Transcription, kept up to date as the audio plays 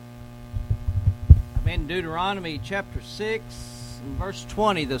in Deuteronomy chapter 6 and verse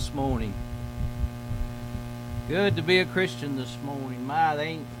 20 this morning. Good to be a Christian this morning.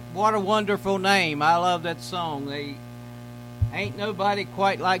 What a wonderful name. I love that song. They ain't nobody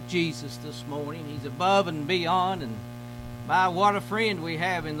quite like Jesus this morning. He's above and beyond, and what a friend we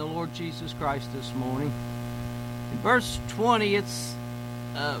have in the Lord Jesus Christ this morning. In verse 20, it's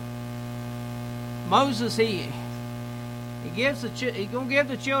Moses. He's going to give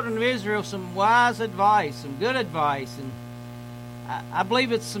the children of Israel some wise advice, some good advice, and I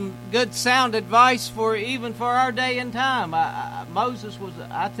believe it's some good sound advice even for our day and time. Moses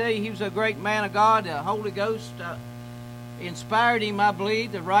he was a great man of God. The Holy Ghost inspired him, I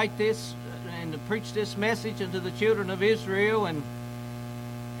believe, to write this and to preach this message unto the children of Israel. And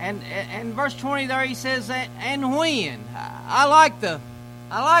verse 20 there, he says, and when. I like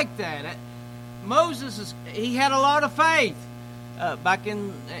that. Moses he had a lot of faith. Back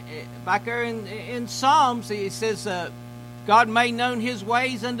there in Psalms, he says, God made known his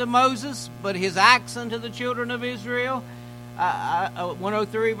ways unto Moses, but his acts unto the children of Israel.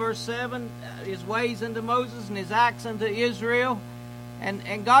 103 verse 7, his ways unto Moses and his acts unto Israel.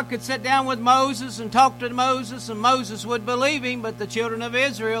 And God could sit down with Moses and talk to Moses, and Moses would believe him, but the children of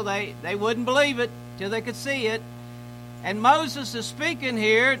Israel, they wouldn't believe it till they could see it. And Moses is speaking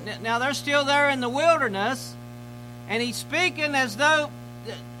here. Now they're still there in the wilderness, and he's speaking as though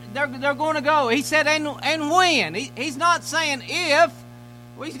they're going to go. He said, and when. He's not saying if.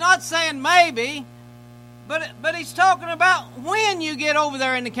 He's not saying maybe. But he's talking about when you get over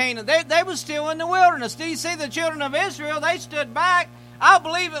there in the Canaan. They were still in the wilderness. Do you see the children of Israel? They stood back. I'll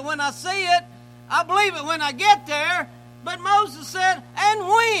believe it when I see it. I'll believe it when I get there. But Moses said, and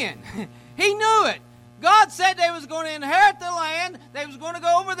when. He knew it. God said they was going to inherit the land. They was going to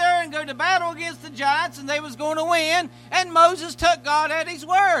go over there and go to battle against the giants, and they was going to win. And Moses took God at his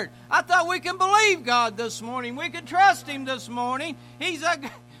word. I thought we can believe God this morning. We can trust him this morning. He's a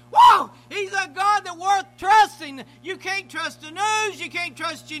God that's worth trusting. You can't trust the news. You can't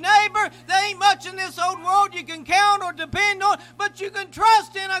trust your neighbor. There ain't much in this old world you can count or depend on, but you can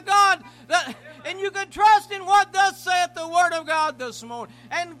trust in a God and you can trust in what thus saith the word of God this morning.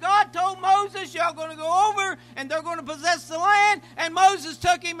 And God told Moses, y'all going to go over and they're going to possess the land. And Moses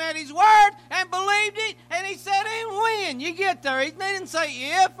took him at his word and believed it. And he said, and when you get there. He didn't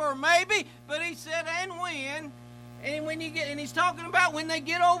say if or maybe, but he said, and when. And he's talking about when they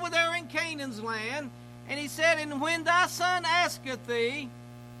get over there in Canaan's land. And he said, and when thy son asketh thee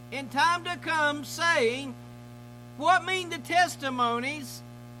in time to come, saying, what mean the testimonies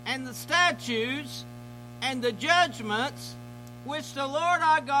and the statutes and the judgments which the Lord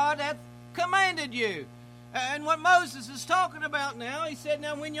our God hath commanded you? And what Moses is talking about now, he said,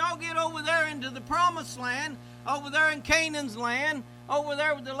 now when y'all get over there into the promised land, over there in Canaan's land, over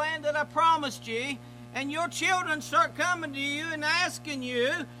there with the land that I promised ye, and your children start coming to you and asking you,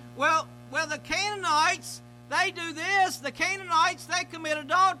 well, the Canaanites, they do this. The Canaanites, they commit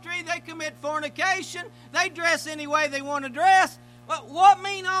adultery. They commit fornication. They dress any way they want to dress. But what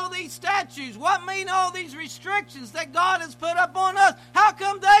mean all these statutes? What mean all these restrictions that God has put up on us? How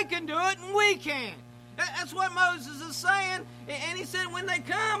come they can do it and we can't? That's what Moses is saying. And he said when they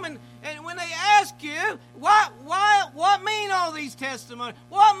come and when they ask you, what mean all these testimonies?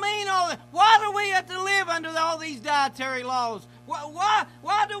 What mean all that? Why do we have to live under all these dietary laws?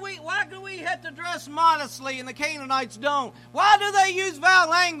 Why do we have to dress modestly and the Canaanites don't? Why do they use vile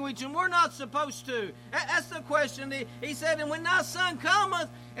language and we're not supposed to? That's the question. He said, and when thy son cometh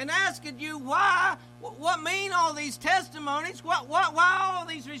and asketh you why, what mean all these testimonies? Why all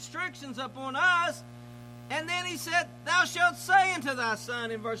these restrictions upon us? And then he said, thou shalt say unto thy son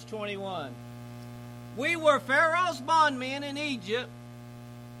in verse 21, we were Pharaoh's bondmen in Egypt,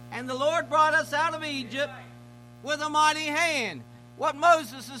 and the Lord brought us out of Egypt with a mighty hand.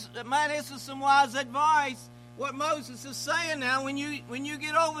 This is some wise advice. What Moses is saying now, when you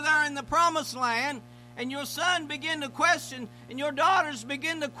get over there in the promised land, and your son begin to question, and your daughters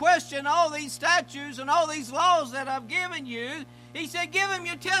begin to question all these statutes and all these laws that I've given you, he said, give them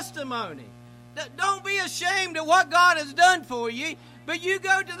your testimony. Don't be ashamed of what God has done for you. But you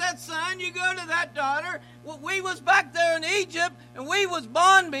go to that son, you go to that daughter. Well, we was back there in Egypt, and we was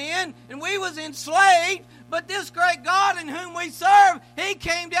bondmen, and we was enslaved. But this great God in whom we serve, he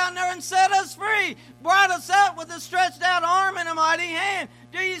came down there and set us free. Brought us out with a stretched out arm and a mighty hand.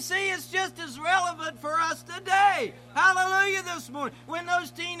 Do you see? It's just as relevant for us today. Hallelujah this morning. When those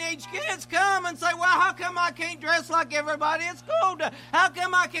teenage kids come and say, well, how come I can't dress like everybody at school does? How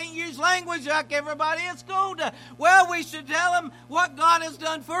come I can't use language like everybody at school does? Well, we should tell them what God has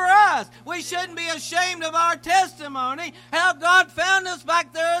done for us. We shouldn't be ashamed of our testimony, how God found us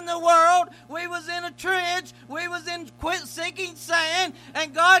back there in the world. We was in a tree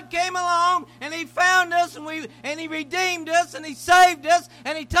And God came along and He found us and He redeemed us and He saved us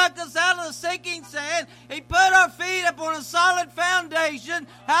and He took us out of the sinking sand. He put our feet up on a solid foundation.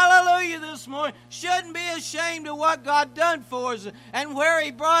 Hallelujah this morning. Shouldn't be ashamed of what God done for us and where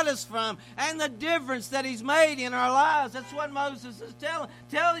He brought us from and the difference that He's made in our lives. That's what Moses is telling.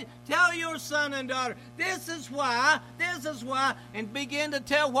 Tell your son and daughter, this is why, and begin to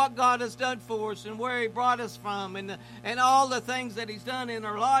tell what God has done for us and where He brought us from and all the things that He's done in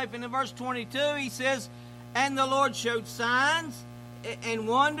our life. And in verse 22, He says, and the Lord showed signs and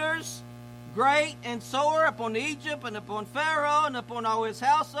wonders, great and sore, upon Egypt and upon Pharaoh and upon all his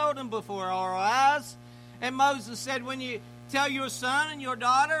household and before our eyes. And Moses said, when you tell your son and your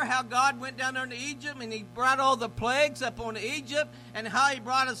daughter how God went down there to Egypt and He brought all the plagues upon Egypt and how He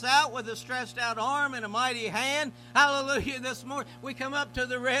brought us out with a stretched out arm and a mighty hand. Hallelujah. This morning we come up to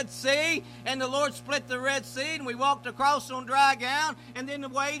the Red Sea and the Lord split the Red Sea and we walked across on dry ground, and then the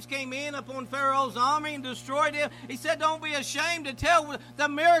waves came in upon Pharaoh's army and destroyed him. He said, don't be ashamed to tell the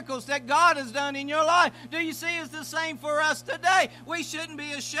miracles that God has done in your life. Do you see it's the same for us today? We shouldn't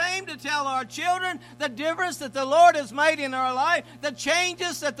be ashamed to tell our children the difference that the Lord has made in our life, the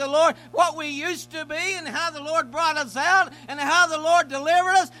changes that the Lord, what we used to be and how the Lord brought us out and how the Lord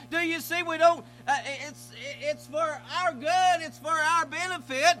delivered us. Do you see we don't, it's for our good, it's for our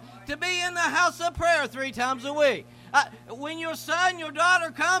benefit to be in the house of prayer 3 times a week. When your son, your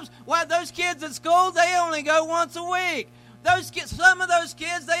daughter comes, well, those kids at school, they only go once a week. Some of those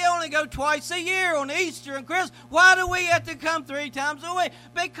kids, they only go twice a year on Easter and Christmas. Why do we have to come 3 times a week?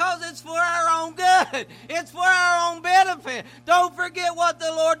 Because it's for our own good. It's for our own benefit. Don't forget what the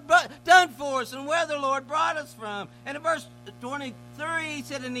Lord done for us and where the Lord brought us from. And in verse 23, He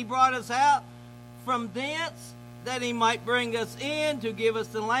said, and He brought us out from thence, that He might bring us in to give us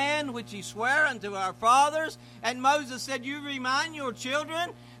the land which He sware unto our fathers. And Moses said, you remind your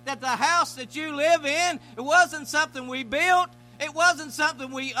children that the house that you live in, it wasn't something we built, it wasn't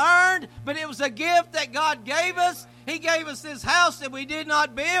something we earned, but it was a gift that God gave us. He gave us this house that we did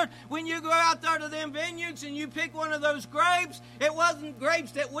not build. When you go out there to them vineyards and you pick one of those grapes, it wasn't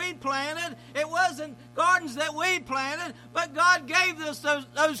grapes that we planted. It wasn't gardens that we planted, but God gave us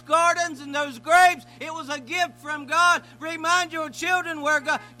those gardens and those grapes. It was a gift from God. Remind your children where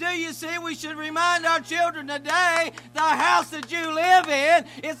God... Do you see we should remind our children today the house that you live in,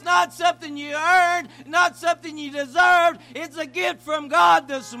 it's not something you earned, not something you deserved. It's a gift from God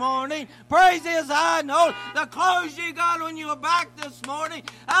this morning. Praise His high and holy. The clothes you got on your back this morning.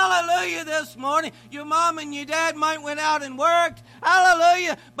 Hallelujah this morning. Your mom and your dad might went out and worked.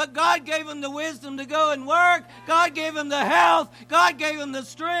 Hallelujah. But God gave them the wisdom to go and work. God gave them the health. God gave them the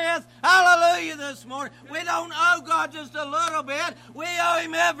strength. Hallelujah this morning. We don't owe God just a little bit. We owe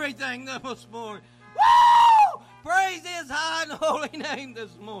Him everything this morning. Woo! Praise His high and holy name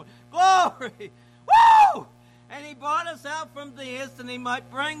this morning. Glory. Woo! And He brought us out from thence, and He might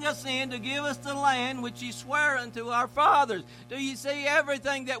bring us in to give us the land which He sware unto our fathers. Do you see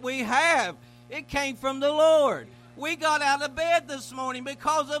everything that we have? It came from the Lord. We got out of bed this morning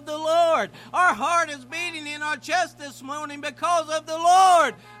because of the Lord. Our heart is beating in our chest this morning because of the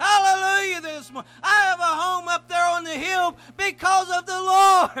Lord. Hallelujah this morning. I have a home up there on the hill because of the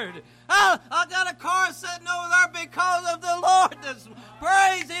Lord. I got a car sitting over there because of the Lord this morning.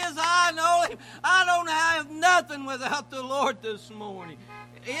 Praise His high and holy. I don't have nothing without the Lord this morning.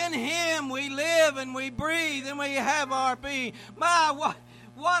 In Him we live and we breathe and we have our being. My,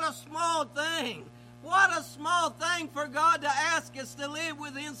 what a small thing. What a small thing for God to ask us to live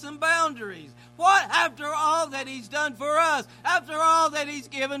within some boundaries. What, after all that He's done for us, after all that He's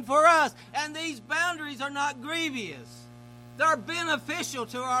given for us. And these boundaries are not grievous. They're beneficial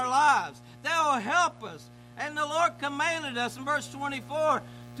to our lives. They'll help us. And the Lord commanded us in verse 24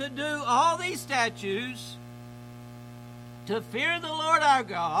 to do all these statutes, to fear the Lord our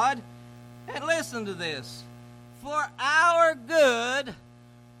God. And listen to this. For our good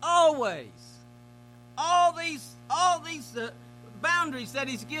always. All these boundaries that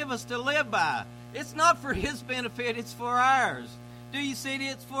He's given us to live by. It's not for His benefit, it's for ours. Do you see it?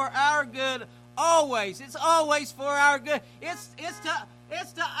 It's for our good always. It's always for our good. It's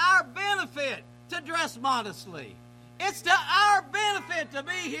to our benefit to dress modestly. It's to our benefit to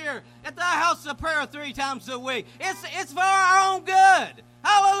be here at the house of prayer 3 times a week. It's for our own good.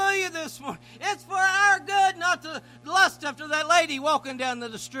 Hallelujah this morning. It's for our good not to lust after that lady walking down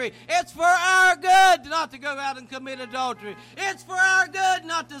the street. It's for our good not to go out and commit adultery. It's for our good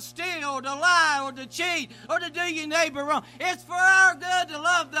not to steal or to lie or to cheat or to do your neighbor wrong. It's for our good to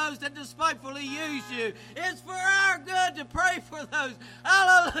love those that despitefully use you. It's for our good to pray for those,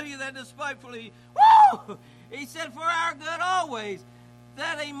 hallelujah, that despitefully, woo! He said for our good always.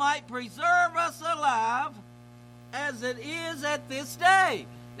 that he might preserve us alive as it is at this day.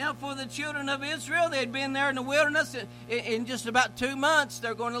 Now, for the children of Israel, they had been there in the wilderness in just about 2 months.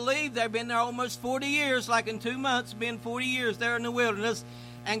 They're going to leave. They've been there almost 40 years, like in 2 months, been 40 years there in the wilderness,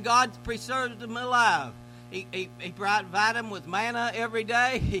 and God preserved them alive. He provided them with manna every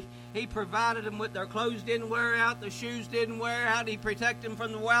day. He provided them with their clothes didn't wear out, their shoes didn't wear out. He protected them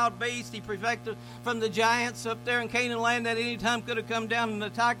from the wild beasts. He protected them from the giants up there in Canaan land that any time could have come down and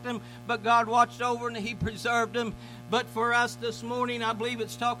attacked them. But God watched over and he preserved them. But for us this morning, I believe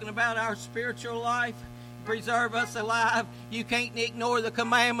it's talking about our spiritual life. Preserve us alive. You can't ignore the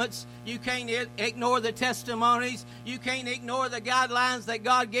commandments. You can't ignore the testimonies. You can't ignore the guidelines that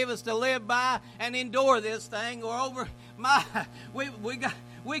God gave us to live by and endure this thing. Or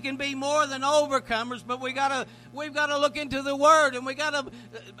we can be more than overcomers, but we've got to look into the Word, and we got to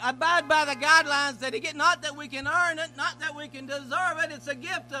abide by the guidelines that He get. Not that we can earn it, not that we can deserve it. It's a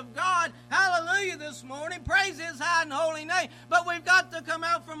gift of God. Hallelujah! This morning, praise His high and holy name. But we've got to come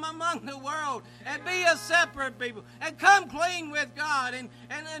out from among the world and be a separate people and come clean with God and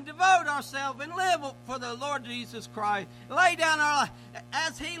devote ourselves and live for the Lord Jesus Christ. Lay down our life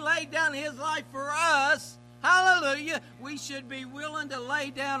as He laid down His life for us. Hallelujah. We should be willing to lay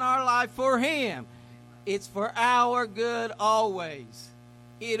down our life for Him. It's for our good always.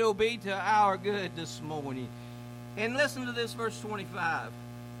 It'll be to our good this morning. And listen to this, verse 25.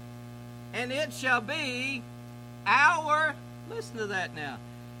 And it shall be our, listen to that now.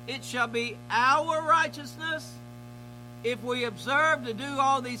 It shall be our righteousness if we observe to do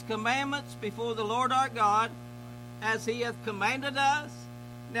all these commandments before the Lord our God as He hath commanded us.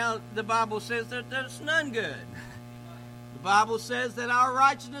 Now, the Bible says that there's none good. The Bible says that our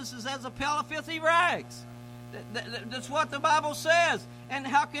righteousness is as a pile of filthy rags. That's what the Bible says. And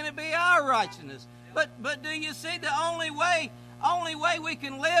how can it be our righteousness? But do you see, the only way we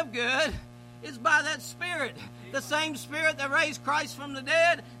can live good is by that Spirit. The same Spirit that raised Christ from the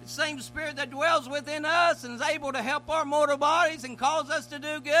dead, the same Spirit that dwells within us and is able to help our mortal bodies and cause us to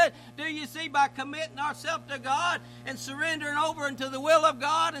do good. Do you see, by committing ourselves to God and surrendering over into the will of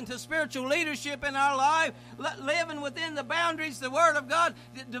God and to spiritual leadership in our life, living within the boundaries of the Word of God,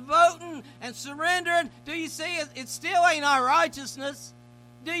 devoting and surrendering, do you see, it still ain't our righteousness.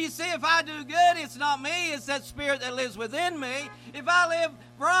 Do you see, if I do good, it's not me, it's that Spirit that lives within me. If I live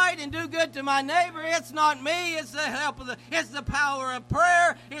right and do good to my neighbor, it's not me, it's the help of it's the power of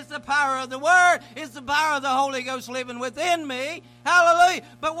prayer, it's the power of the Word, it's the power of the Holy Ghost living within me. Hallelujah.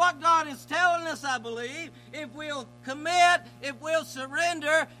 But what God is telling us, I believe, if we'll commit, if we'll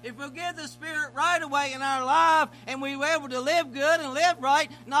surrender, if we'll give the Spirit right away in our life, and we're able to live good and live right,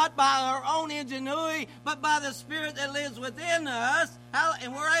 not by our own ingenuity, but by the Spirit that lives within us,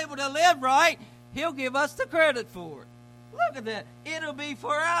 and we're able to live right, He'll give us the credit for it. Look at that. It'll be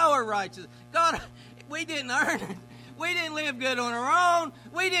for our righteousness. God, we didn't earn it. We didn't live good on our own.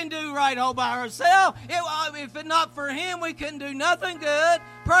 We didn't do right all by ourselves. If it's not for Him, we couldn't do nothing good.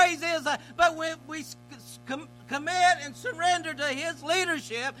 Praise His. But when we commit and surrender to His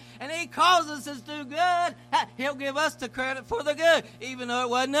leadership, and He causes us to do good, He'll give us the credit for the good, even though it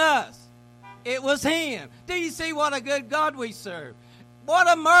wasn't us. It was Him. Do you see what a good God we serve? What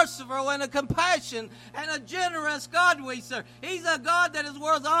a merciful and a compassionate and a generous God we serve. He's a God that is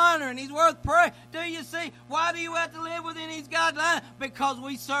worth honor and He's worth praise. Do you see? Why do you have to live within His guidelines? Because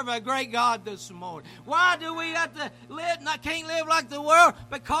we serve a great God this morning. Why do we have to can't live like the world?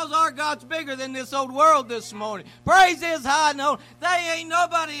 Because our God's bigger than this old world this morning. Praise His high and holy. They ain't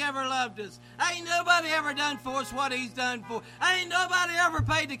nobody ever loved us. Ain't nobody ever done for us what He's done for. Ain't nobody ever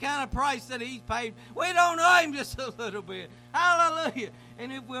paid the kind of price that He's paid. We don't know Him just a little bit. Hallelujah.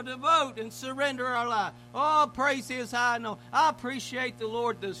 And if we'll devote and surrender our life, oh, praise His high and holy. I appreciate the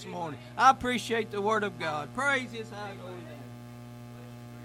Lord this morning. I appreciate the Word of God. Praise His high and holy name.